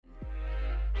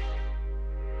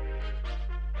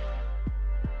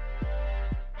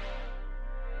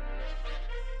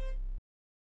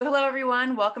hello,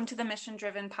 everyone. Welcome to the Mission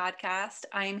Driven podcast.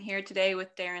 I am here today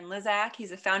with Darren Lizak.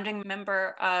 He's a founding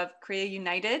member of Korea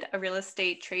United, a real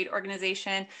estate trade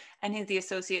organization, and he's the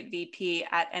associate VP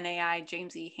at NAI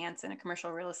James E. Hansen, a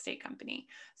commercial real estate company.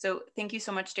 So thank you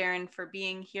so much, Darren, for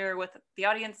being here with the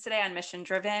audience today on Mission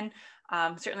Driven.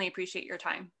 Certainly appreciate your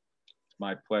time.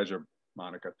 My pleasure,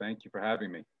 Monica. Thank you for having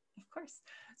me. Of course.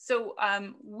 So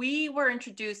we were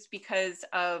introduced because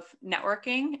of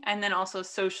networking and then also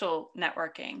social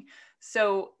networking.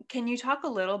 So can you talk a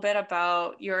little bit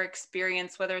about your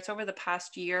experience, whether it's over the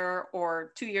past year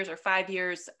or 2 years or 5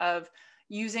 years, of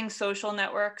using social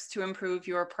networks to improve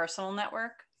your personal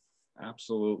network?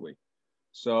 Absolutely.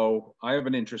 So I have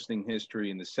an interesting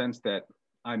history in the sense that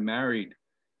I married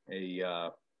a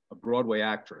Broadway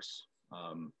actress.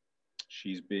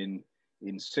 She's been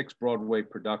in 6 Broadway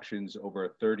productions over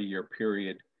a 30-year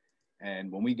period.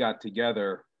 And when we got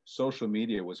together, social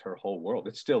media was her whole world.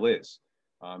 It still is.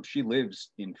 She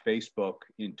lives in Facebook,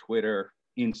 in Twitter,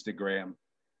 Instagram,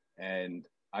 and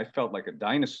I felt like a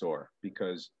dinosaur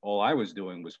because all I was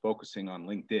doing was focusing on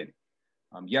LinkedIn.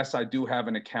 Yes, I do have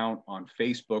an account on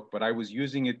Facebook, but I was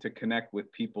using it to connect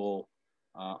with people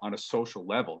on a social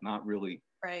level, not really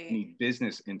any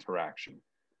business interaction.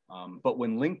 But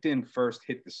when LinkedIn first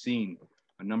hit the scene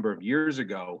a number of years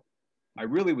ago, I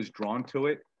really was drawn to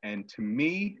it. And to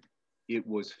me, it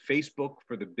was Facebook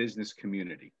for the business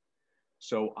community.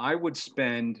 So I would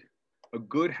spend a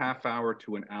good half hour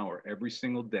to an hour every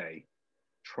single day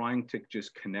trying to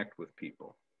just connect with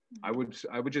people. I would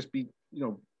just be,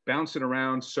 bouncing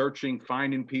around, searching,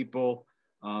 finding people.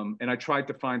 And I tried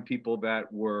to find people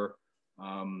that were,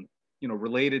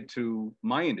 related to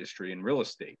my industry in real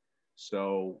estate.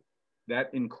 So that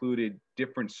included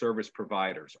different service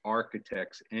providers,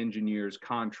 architects, engineers,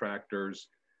 contractors.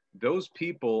 Those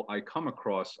people I come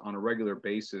across on a regular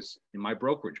basis in my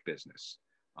brokerage business.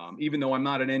 Even though I'm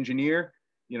not an engineer,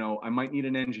 I might need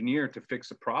an engineer to fix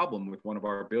a problem with one of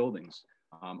our buildings.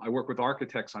 I work with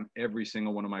architects on every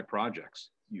single one of my projects.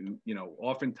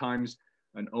 Oftentimes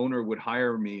an owner would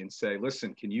hire me and say,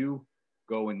 listen, can you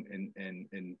go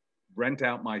and rent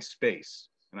out my space?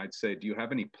 And I'd say, do you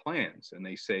have any plans? And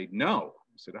they say, no.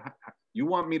 I said, you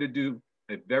want me to do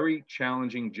a very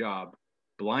challenging job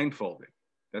blindfolded?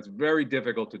 That's very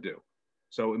difficult to do.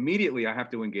 So immediately I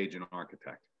have to engage an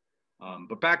architect.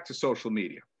 But back to social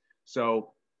media.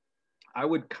 So I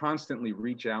would constantly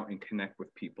reach out and connect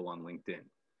with people on LinkedIn.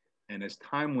 And as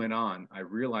time went on, I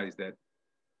realized that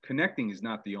connecting is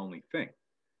not the only thing.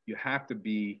 You have to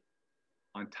be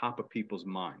on top of people's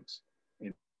minds.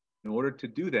 In order to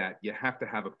do that, you have to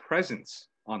have a presence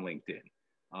on LinkedIn.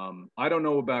 I don't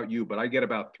know about you, but I get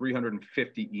about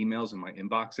 350 emails in my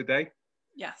inbox a day.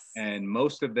 Yes. And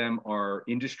most of them are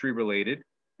industry related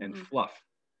and fluff.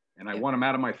 And I want them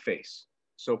out of my face.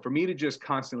 So for me to just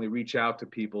constantly reach out to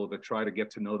people to try to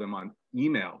get to know them on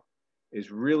email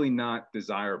is really not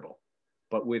desirable.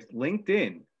 But with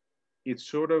LinkedIn, it's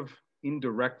sort of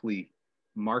indirectly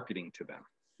marketing to them.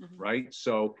 Right?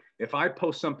 So if I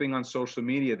post something on social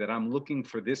media that I'm looking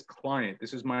for this client,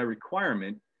 this is my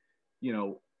requirement,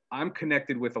 I'm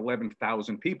connected with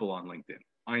 11,000 people on LinkedIn.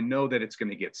 I know that it's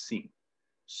going to get seen.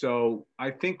 So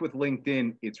I think with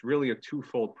LinkedIn, it's really a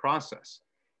twofold process.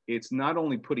 It's not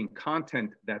only putting content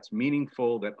that's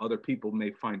meaningful that other people may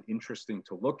find interesting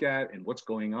to look at and what's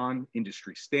going on,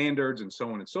 industry standards and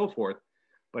so on and so forth,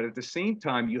 but at the same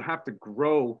time, you have to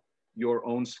grow your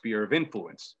own sphere of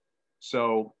influence.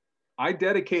 So I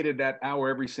dedicated that hour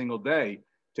every single day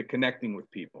to connecting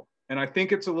with people. And I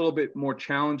think it's a little bit more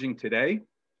challenging today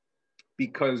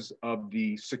because of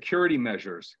the security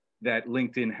measures that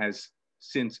LinkedIn has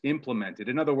since implemented.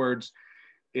 In other words,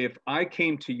 if I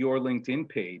came to your LinkedIn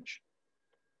page,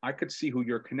 I could see who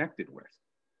you're connected with.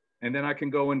 And then I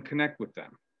can go and connect with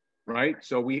them, right?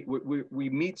 So we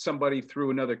meet somebody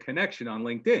through another connection on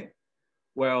LinkedIn.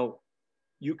 Well,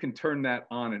 you can turn that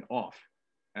on and off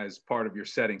as part of your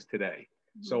settings today.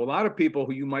 So a lot of people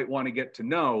who you might want to get to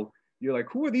know, you're like,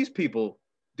 who are these people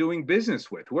doing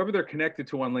business with? Whoever they're connected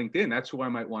to on LinkedIn, that's who I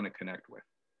might want to connect with.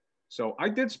 So I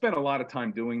did spend a lot of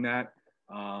time doing that.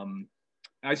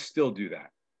 I still do that.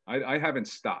 I haven't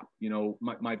stopped.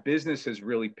 My business has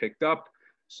really picked up.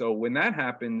 So when that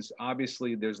happens,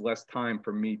 obviously there's less time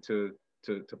for me to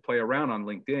play around on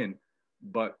LinkedIn,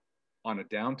 but on a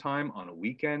downtime, on a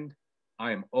weekend,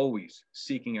 I am always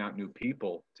seeking out new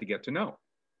people to get to know.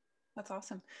 That's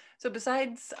awesome. So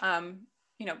besides,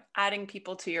 adding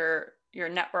people to your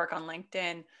network on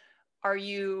LinkedIn, are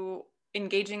you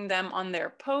engaging them on their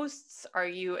posts? Are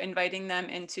you inviting them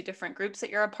into different groups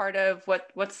that you're a part of?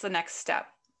 What's the next step?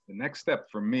 The next step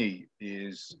for me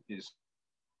is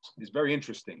is very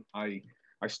interesting. I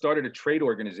started a trade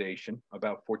organization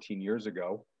about 14 years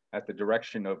ago at the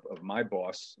direction of my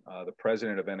boss, the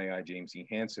president of NAI, James E.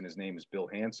 Hansen. His name is Bill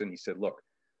Hansen. He said, look,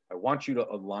 I want you to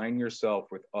align yourself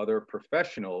with other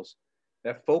professionals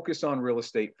that focus on real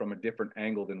estate from a different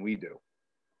angle than we do.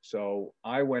 So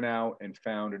I went out and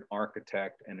found an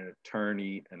architect and an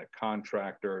attorney and a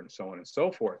contractor and so on and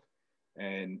so forth.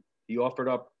 And he offered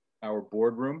up our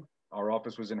boardroom. Our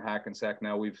office was in Hackensack.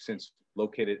 Now we've since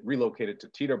relocated to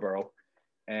Teterboro,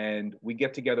 and we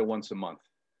get together once a month.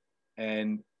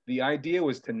 And the idea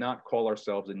was to not call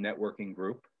ourselves a networking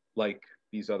group like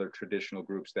these other traditional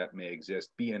groups that may exist,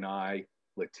 BNI,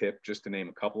 LATIP, just to name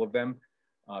a couple of them.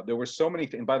 There were so many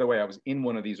things. By the way, I was in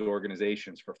one of these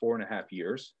organizations for 4.5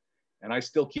 years, and I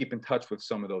still keep in touch with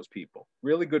some of those people.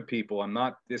 Really good people. I'm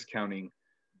not discounting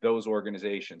those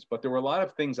organizations, but there were a lot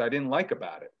of things I didn't like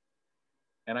about it,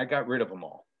 and I got rid of them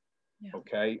all. Yeah.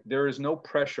 Okay. There is no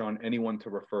pressure on anyone to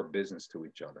refer business to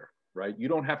each other, right? You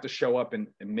don't have to show up and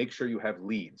make sure you have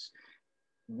leads.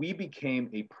 We became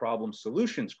a problem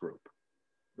solutions group.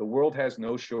 The world has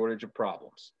no shortage of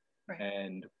problems. Right.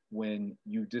 And when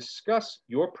you discuss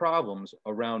your problems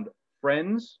around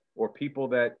friends or people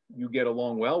that you get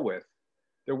along well with,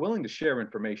 they're willing to share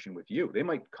information with you. They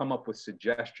might come up with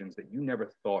suggestions that you never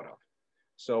thought of.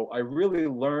 So I really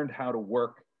learned how to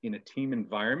work in a team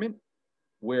environment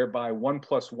whereby 1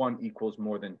 + 1 =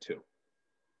 more than 2.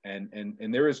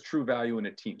 And there is true value in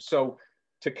a team. So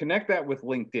to connect that with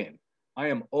LinkedIn, I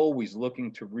am always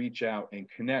looking to reach out and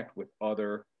connect with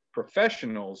other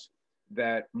professionals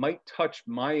that might touch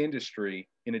my industry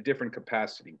in a different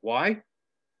capacity. Why?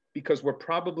 Because we're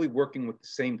probably working with the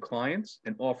same clients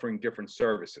and offering different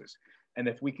services. And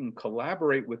if we can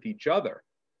collaborate with each other,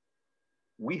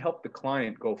 we help the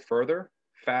client go further,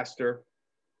 faster,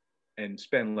 and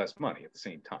spend less money at the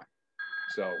same time.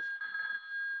 So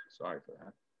sorry for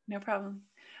that. No problem.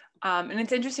 And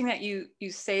it's interesting that you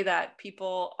say that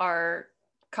people are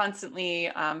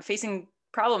constantly facing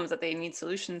problems that they need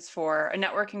solutions for. A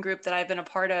networking group that I've been a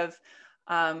part of,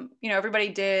 everybody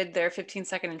did their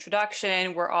 15-second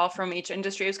introduction. We're all from each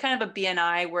industry. It was kind of a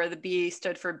BNI where the B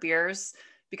stood for beers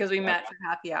because we met for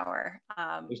happy hour.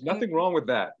 There's nothing wrong with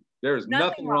that. There's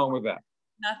nothing wrong with that.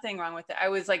 Nothing wrong with it. I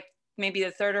was like maybe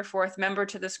the 3rd or 4th member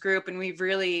to this group, and we've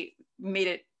really made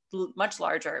it much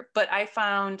larger. But I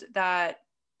found that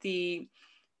the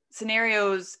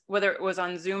scenarios, whether it was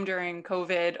on Zoom during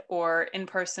COVID or in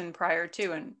person prior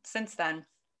to and since then,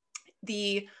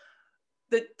 the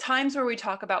times where we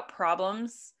talk about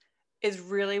problems is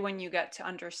really when you get to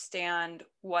understand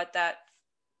what that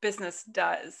business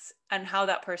does and how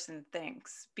that person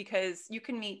thinks. Because you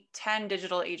can meet 10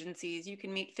 digital agencies, you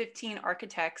can meet 15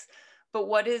 architects, but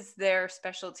what is their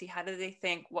specialty? How do they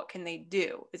think? What can they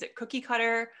do? Is it cookie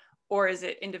cutter, or is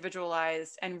it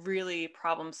individualized and really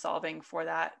problem solving for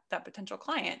that potential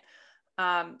client?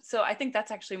 So I think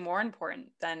that's actually more important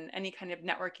than any kind of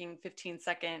networking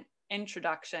 15-second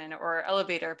introduction or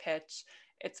elevator pitch.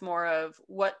 It's more of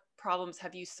what problems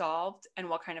have you solved and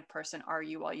what kind of person are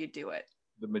you while you do it?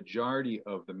 The majority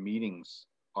of the meetings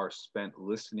are spent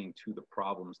listening to the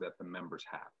problems that the members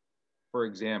have. For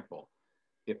example,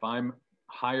 if I'm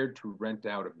hired to rent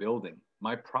out a building,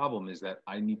 my problem is that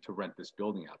I need to rent this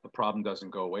building out. The problem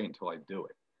doesn't go away until I do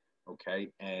it, okay?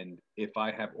 And if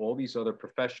I have all these other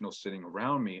professionals sitting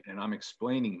around me and I'm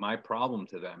explaining my problem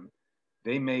to them,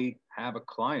 they may have a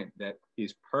client that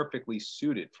is perfectly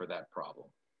suited for that problem.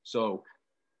 So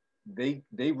they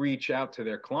reach out to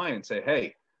their client, say,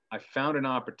 hey, I found an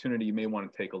opportunity, you may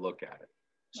want to take a look at it.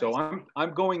 So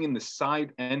I'm going in the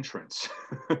side entrance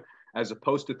as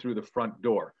opposed to through the front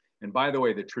door. And by the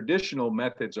way, the traditional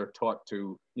methods are taught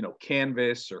to,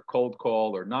 canvas or cold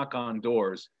call or knock on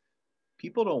doors.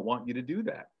 People don't want you to do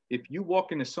that. If you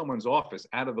walk into someone's office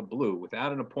out of the blue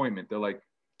without an appointment, they're like,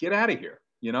 get out of here,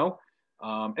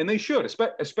 and they should,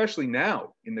 especially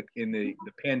now in the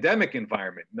pandemic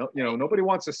environment. Nobody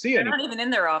wants to see anyone. They're not even in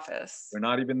their office. They're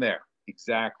not even there.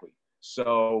 Exactly.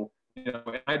 So,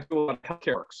 I do a lot of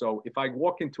healthcare work. So if I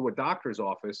walk into a doctor's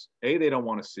office, A, they don't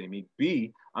want to see me.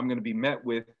 B, I'm going to be met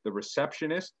with the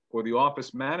receptionist or the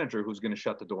office manager who's going to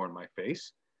shut the door in my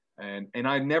face. And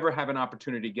I never have an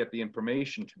opportunity to get the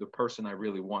information to the person I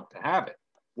really want to have it.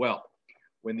 Well,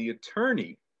 when the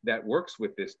attorney that works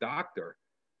with this doctor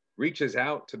reaches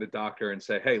out to the doctor and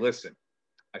say, hey, listen,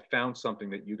 I found something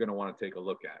that you're going to want to take a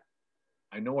look at.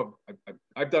 I know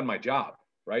I've done my job,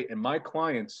 right? And my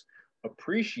clients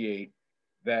appreciate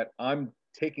that I'm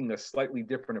taking a slightly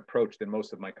different approach than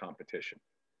most of my competition.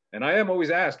 And I am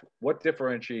always asked, what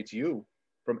differentiates you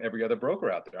from every other broker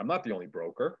out there? I'm not the only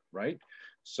broker, right?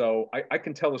 So I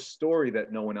can tell a story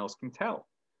that no one else can tell.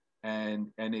 And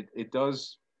it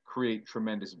does create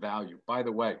tremendous value. By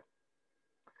the way,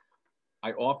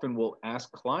 I often will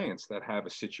ask clients that have a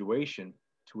situation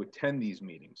to attend these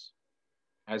meetings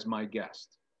as my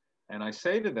guest. And I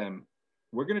say to them,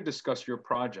 we're going to discuss your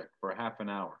project for a half an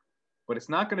hour, but it's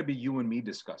not going to be you and me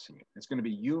discussing it. It's going to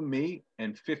be you, me,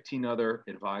 and 15 other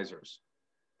advisors.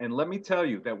 And let me tell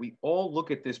you that we all look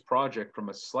at this project from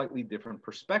a slightly different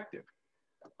perspective.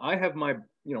 I have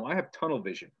I have tunnel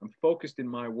vision. I'm focused in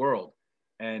my world,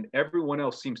 and everyone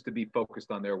else seems to be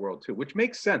focused on their world too, which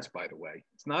makes sense, by the way.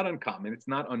 It's not uncommon, it's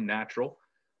not unnatural.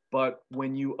 But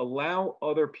when you allow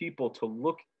other people to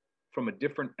look from a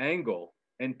different angle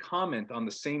and comment on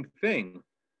the same thing,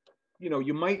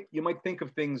 you might think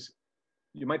of things,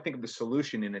 you might think of the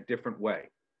solution in a different way,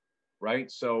 right?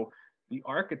 So the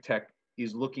architect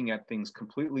is looking at things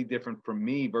completely different from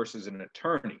me versus an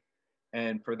attorney.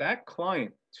 And for that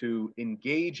client to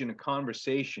engage in a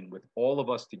conversation with all of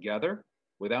us together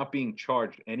without being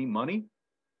charged any money,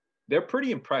 they're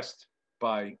pretty impressed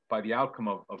by the outcome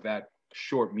of that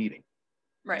short meeting.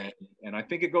 Right. And I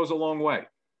think it goes a long way.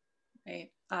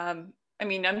 Right. I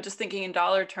mean, I'm just thinking in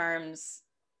dollar terms,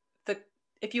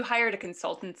 if you hired a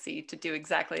consultancy to do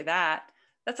exactly that,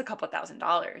 that's a couple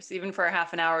 $1,000s, even for a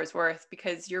half an hour's worth,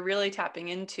 because you're really tapping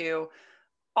into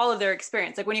all of their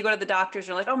experience. Like when you go to the doctors,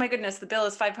 you're like, oh my goodness, the bill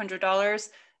is $500.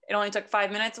 It only took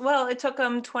 5 minutes. Well, it took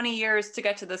them 20 years to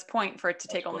get to this point for it to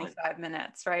take only 5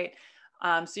 minutes, right?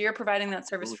 So you're providing that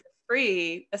service for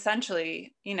free,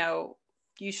 essentially.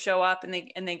 You show up and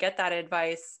they get that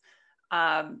advice,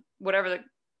 whatever the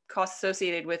cost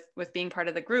associated with being part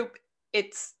of the group.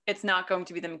 It's not going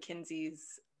to be the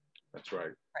McKinsey's That's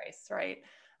right. price, right?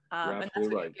 And that's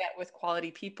what you get with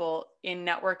quality people in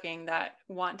networking that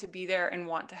want to be there and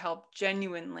want to help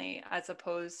genuinely, as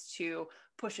opposed to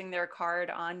pushing their card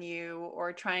on you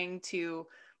or trying to,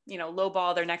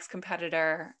 lowball their next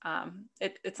competitor.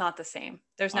 It's not the same.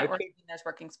 There's networking, there's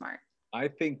working smart. I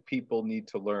think people need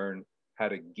to learn how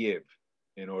to give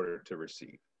in order to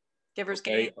receive. Givers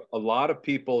gain. A lot of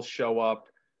people show up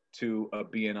to a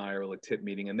BNI or a LATIP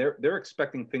meeting and they're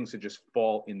expecting things to just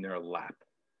fall in their lap.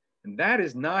 And that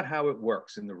is not how it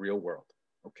works in the real world,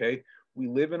 okay? We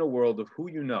live in a world of who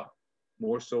you know,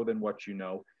 more so than what you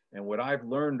know. And what I've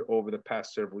learned over the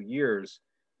past several years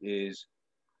is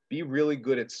be really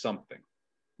good at something.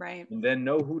 Right. And then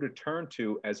know who to turn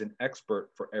to as an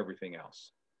expert for everything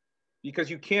else. Because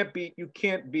you can't be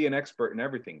an expert in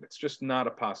everything. That's just not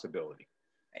a possibility.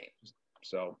 Right.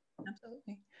 So.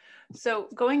 Absolutely. So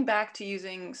going back to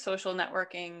using social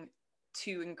networking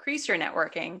to increase your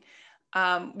networking,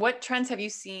 what trends have you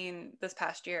seen this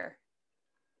past year?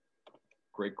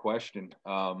 Great question.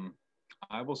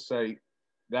 I will say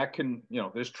that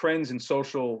there's trends in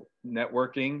social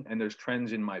networking and there's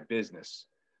trends in my business.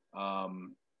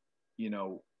 When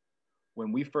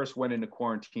we first went into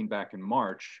quarantine back in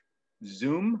March,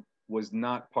 Zoom was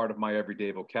not part of my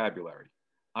everyday vocabulary.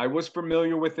 I was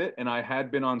familiar with it and I had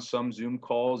been on some Zoom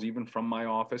calls, even from my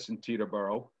office in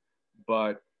Teterboro,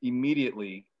 but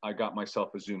immediately I got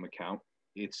myself a Zoom account.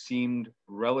 It seemed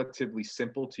relatively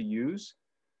simple to use,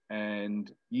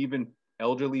 and even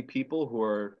elderly people who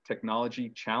are technology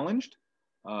challenged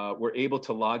were able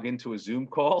to log into a Zoom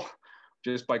call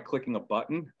just by clicking a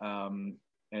button.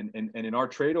 And in our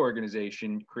trade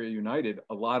organization, Korea United,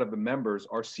 a lot of the members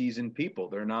are seasoned people.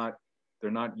 They're not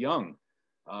young.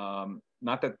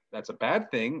 Not that that's a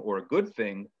bad thing or a good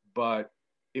thing, but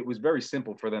it was very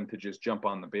simple for them to just jump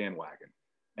on the bandwagon.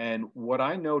 And what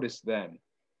I noticed then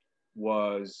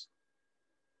was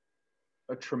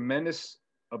a tremendous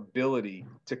ability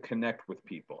to connect with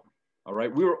people. All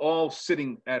right. We were all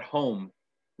sitting at home,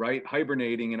 right?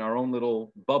 Hibernating in our own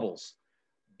little bubbles,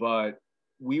 but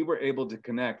we were able to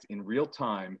connect in real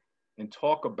time and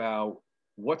talk about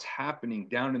what's happening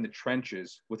down in the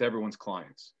trenches with everyone's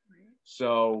clients. Right.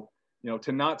 So,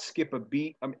 to not skip a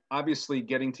beat, I mean, obviously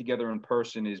getting together in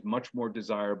person is much more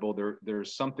desirable.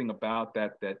 There's something about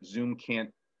that Zoom can't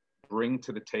bring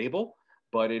to the table,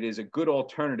 but it is a good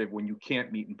alternative when you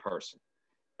can't meet in person.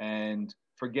 And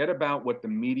forget about what the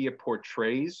media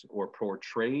portrays or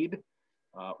portrayed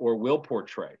or will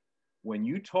portray. When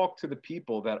you talk to the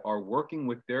people that are working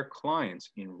with their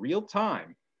clients in real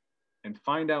time and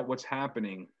find out what's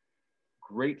happening,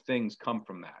 great things come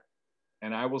from that.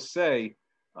 And I will say,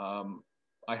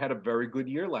 I had a very good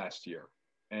year last year,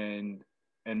 and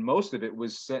most of it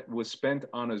was spent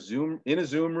on in a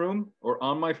Zoom room or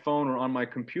on my phone or on my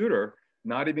computer,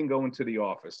 not even going to the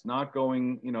office, not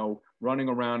going, running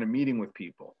around and meeting with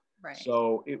people. Right.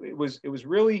 So it was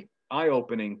really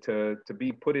eye-opening to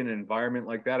be put in an environment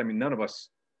like that. I mean, none of us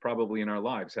probably in our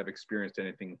lives have experienced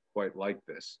anything quite like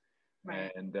this.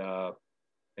 Right.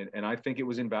 And I think it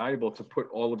was invaluable to put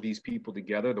all of these people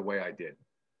together the way I did.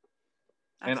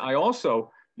 And Absolutely. I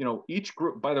also, each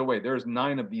group, by the way, there's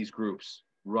 9 of these groups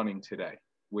running today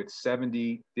with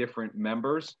 70 different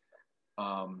members.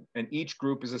 And each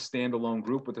group is a standalone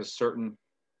group with a certain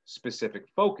specific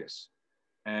focus.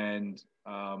 And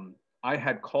I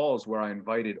had calls where I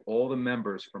invited all the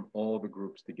members from all the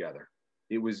groups together.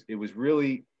 It was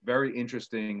really very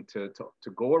interesting to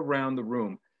go around the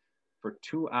room for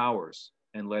 2 hours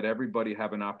and let everybody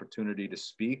have an opportunity to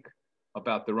speak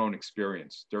about their own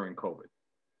experience during COVID.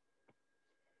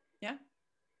 Yeah.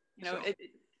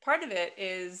 Part of it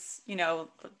is,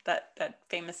 that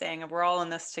famous saying of we're all in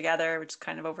this together, which is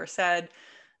kind of oversaid.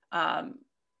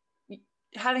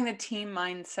 Having the team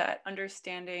mindset,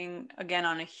 understanding, again,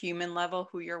 on a human level,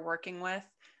 who you're working with,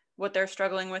 what they're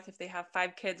struggling with. If they have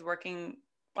 5 kids working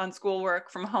on schoolwork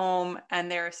from home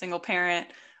and they're a single parent,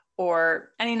 or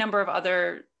any number of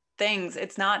other things,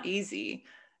 it's not easy.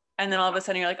 And then all of a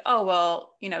sudden you're like, oh,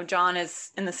 well, John is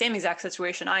in the same exact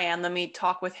situation I am. Let me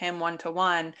talk with him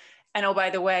one-to-one. And oh, by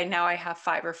the way, now I have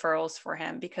 5 referrals for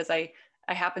him because I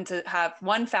happen to have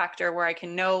one factor where I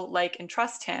can know, like, and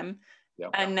trust him.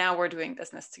 Yep. And now we're doing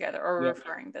business together, or yep.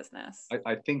 referring business.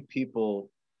 I think people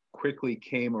quickly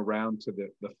came around to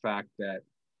the fact that,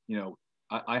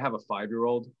 I have a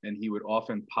 5-year-old, and he would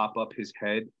often pop up his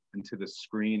head into the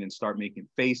screen and start making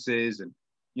faces. And,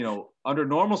 under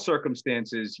normal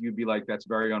circumstances, you'd be like, that's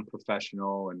very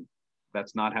unprofessional, and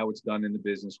that's not how it's done in the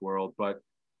business world. But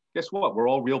guess what? We're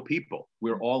all real people.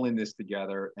 We're all in this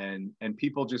together, and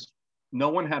people just, no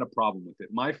one had a problem with it.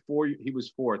 He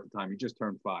was 4 at the time. He just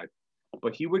turned 5.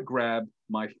 But he would grab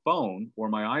my phone or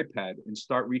my iPad and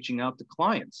start reaching out to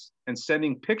clients and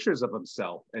sending pictures of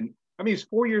himself. And I mean, he's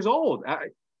 4 years old. I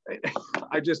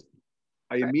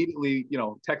immediately,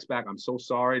 text back, I'm so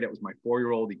sorry. That was my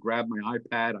 4-year-old. He grabbed my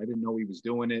iPad. I didn't know he was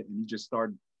doing it. And he just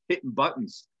started hitting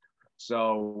buttons.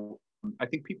 So I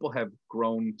think people have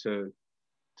grown to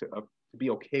be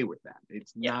okay with that.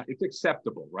 It's not, it's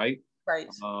acceptable, right? Right.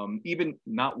 Even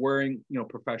not wearing,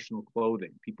 professional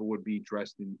clothing, people would be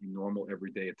dressed in normal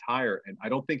everyday attire. And I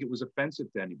don't think it was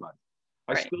offensive to anybody.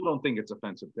 I still don't think it's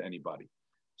offensive to anybody.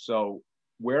 So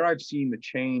where I've seen the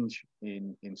change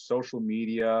in social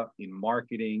media, in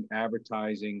marketing,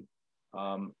 advertising,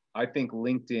 I think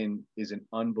LinkedIn is an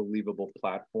unbelievable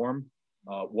platform.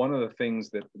 One of the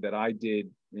things that I did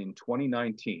in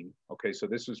 2019, okay, so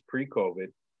this was pre-COVID,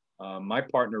 my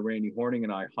partner, Randy Horning,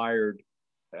 and I hired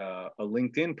a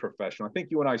LinkedIn professional. I think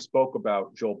you and I spoke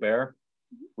about Jolbert.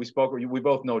 We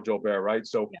both know Jolbert, right?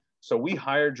 So we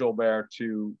hired Jolbert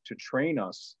to train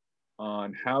us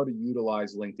on how to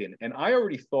utilize LinkedIn. And I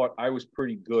already thought I was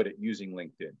pretty good at using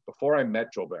LinkedIn before I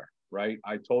met Jolbert, right?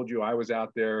 I told you I was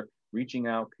out there reaching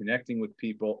out, connecting with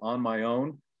people on my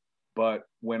own. But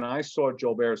when I saw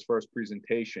Jolbert's first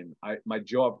presentation, my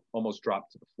jaw almost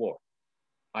dropped to the floor.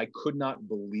 I could not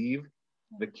believe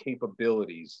the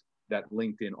capabilities that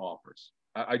LinkedIn offers.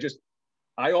 I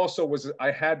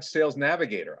had Sales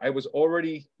Navigator. I was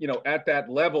already, at that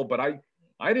level, but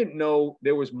I didn't know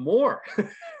there was more.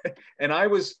 And I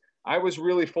was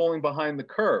really falling behind the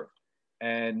curve.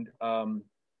 And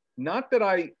not that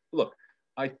I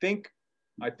think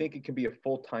it can be a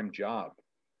full-time job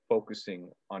focusing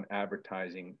on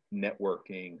advertising,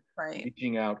 networking,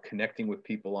 reaching out, connecting with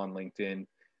people on LinkedIn.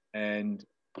 And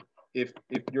if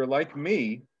you're like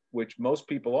me, which most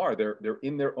people are, they're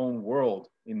in their own world,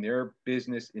 in their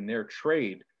business, in their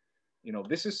trade,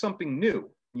 this is something new.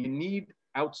 You need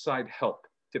outside help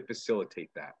to facilitate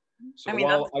that. So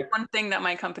that's one thing that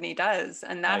my company does,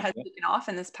 and that has taken off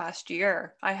in this past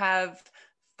year. I have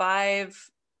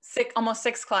almost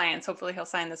 6 clients, hopefully he'll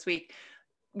sign this week,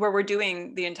 where we're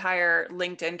doing the entire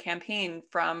LinkedIn campaign,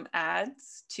 from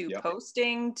ads to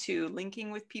posting to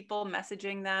linking with people,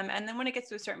 messaging them. And then when it gets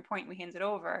to a certain point, we hand it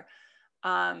over.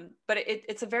 But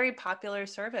it's a very popular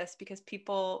service because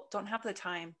people don't have the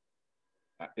time.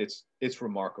 It's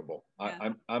remarkable.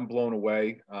 Yeah. I'm blown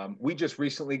away. We just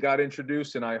recently got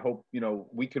introduced, and I hope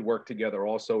we could work together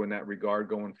also in that regard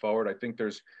going forward. I think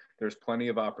there's plenty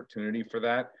of opportunity for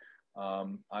that.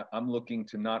 I'm looking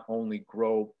to not only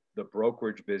grow the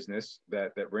brokerage business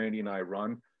that Randy and I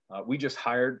run. We just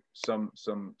hired some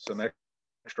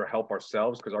extra help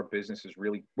ourselves because our business is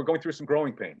we're going through some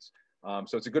growing pains.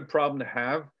 So it's a good problem to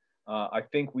have. I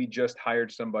think we just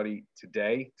hired somebody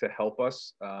today to help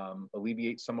us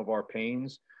alleviate some of our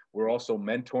pains. We're also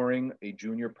mentoring a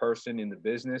junior person in the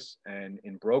business, and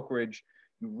in brokerage,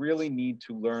 you really need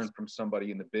to learn from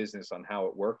somebody in the business on how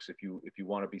it works if you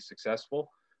want to be successful.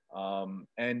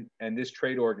 And this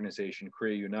trade organization,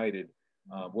 Korea United,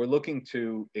 we're looking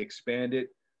to expand it.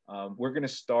 We're going to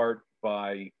start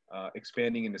by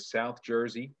expanding into South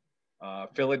Jersey,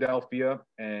 Philadelphia,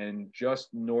 and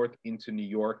just north into New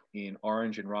York in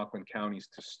Orange and Rockland counties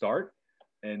to start.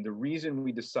 And the reason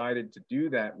we decided to do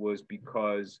that was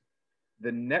because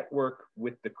the network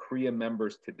with the Korea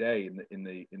members today in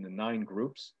the 9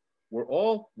 groups, we're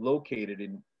all located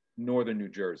in northern New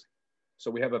Jersey. So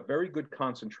we have a very good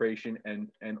concentration,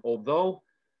 and although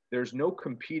there's no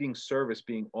competing service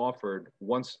being offered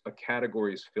once a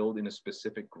category is filled in a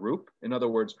specific group. In other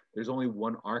words, there's only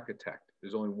one architect,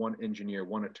 there's only one engineer,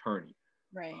 one attorney.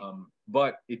 Right.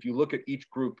 But if you look at each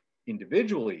group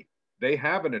individually, they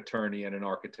have an attorney and an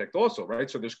architect also, right?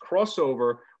 So there's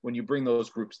crossover when you bring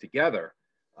those groups together.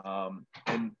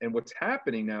 And what's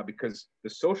happening now, because the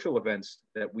social events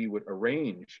that we would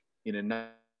arrange in a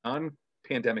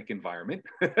non-pandemic environment,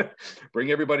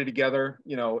 bring everybody together,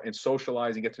 you know, and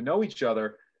socialize and get to know each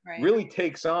other, right, really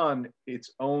takes on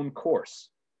its own course,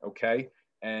 okay?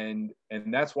 And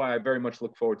that's why I very much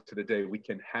look forward to the day we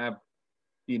can have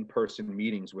in-person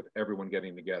meetings with everyone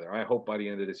getting together. I hope by the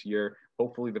end of this year,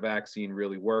 hopefully the vaccine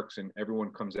really works and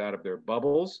everyone comes out of their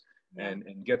bubbles, yeah,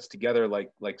 and gets together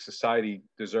like society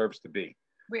deserves to be.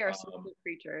 We are social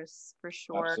creatures, for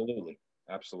sure. Absolutely,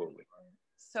 absolutely.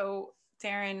 So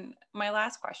Darren, my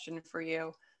last question for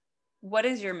you, what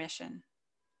is your mission?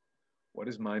 What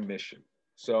is my mission?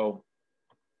 So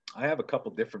I have a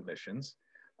couple different missions.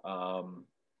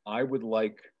 I would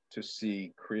like to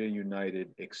see Korea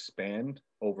United expand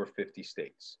over 50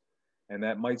 states. And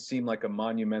that might seem like a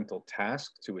monumental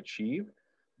task to achieve,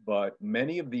 but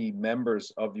many of the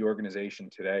members of the organization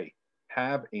today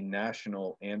have a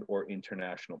national and or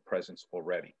international presence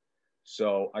already.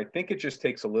 So I think it just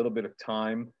takes a little bit of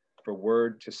time for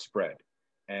word to spread.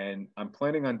 And I'm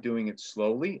planning on doing it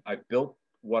slowly. I built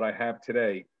what I have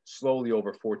today slowly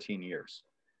over 14 years.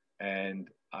 And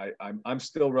I'm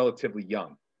still relatively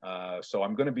young. So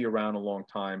I'm going to be around a long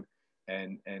time,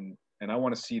 and I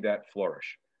want to see that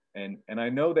flourish. And I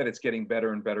know that it's getting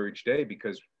better and better each day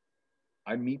because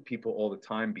I meet people all the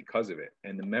time because of it.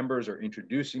 And the members are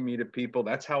introducing me to people.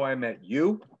 That's how I met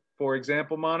you, for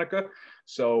example, Monica.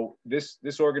 So this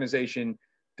organization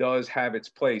does have its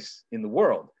place in the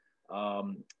world.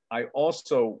 I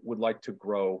also would like to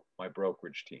grow my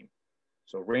brokerage team.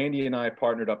 So Randy and I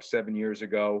partnered up 7 years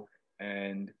ago,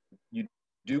 and you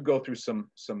do go through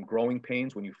some growing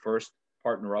pains when you first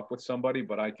partner up with somebody,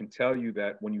 but I can tell you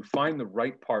that when you find the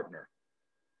right partner,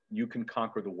 you can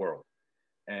conquer the world.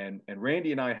 And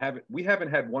Randy and I haven't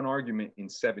had one argument in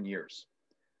 7 years.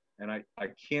 And I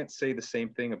can't say the same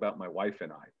thing about my wife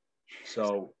and I.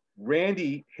 So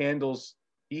Randy handles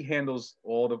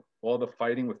all the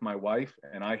fighting with my wife,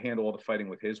 and I handle all the fighting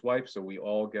with his wife. So we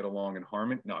all get along in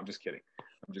harmony. No, I'm just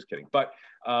kidding. But,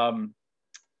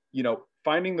 you know,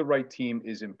 finding the right team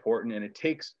is important, and it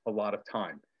takes a lot of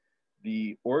time.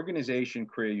 The organization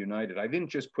Korea United, I didn't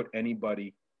just put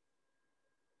anybody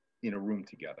in a room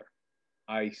together.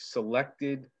 I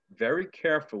selected very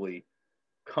carefully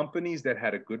companies that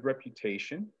had a good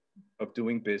reputation of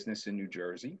doing business in New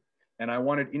Jersey. And I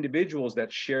wanted individuals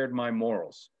that shared my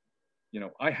morals. You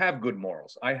know, I have good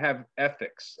morals. I have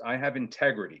ethics. I have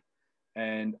integrity.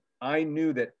 And I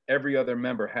knew that every other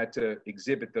member had to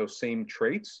exhibit those same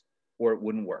traits or it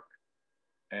wouldn't work.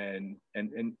 And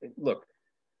look,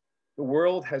 the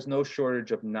world has no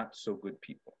shortage of not so good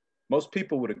people. Most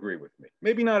people would agree with me.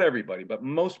 Maybe not everybody, but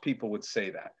most people would say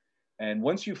that. And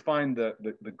once you find the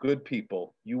good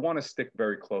people, you want to stick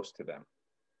very close to them,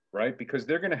 right? Because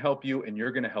they're going to help you and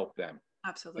you're going to help them.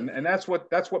 Absolutely. And that's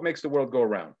what makes the world go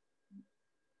around.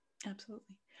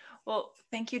 Absolutely. Well,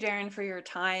 thank you, Darren, for your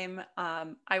time.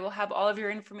 I will have all of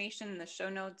your information in the show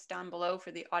notes down below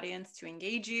for the audience to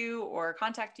engage you or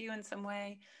contact you in some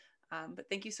way. But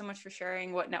thank you so much for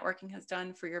sharing what networking has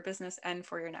done for your business and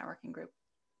for your networking group.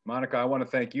 Monica, I want to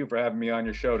thank you for having me on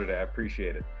your show today. I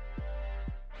appreciate it.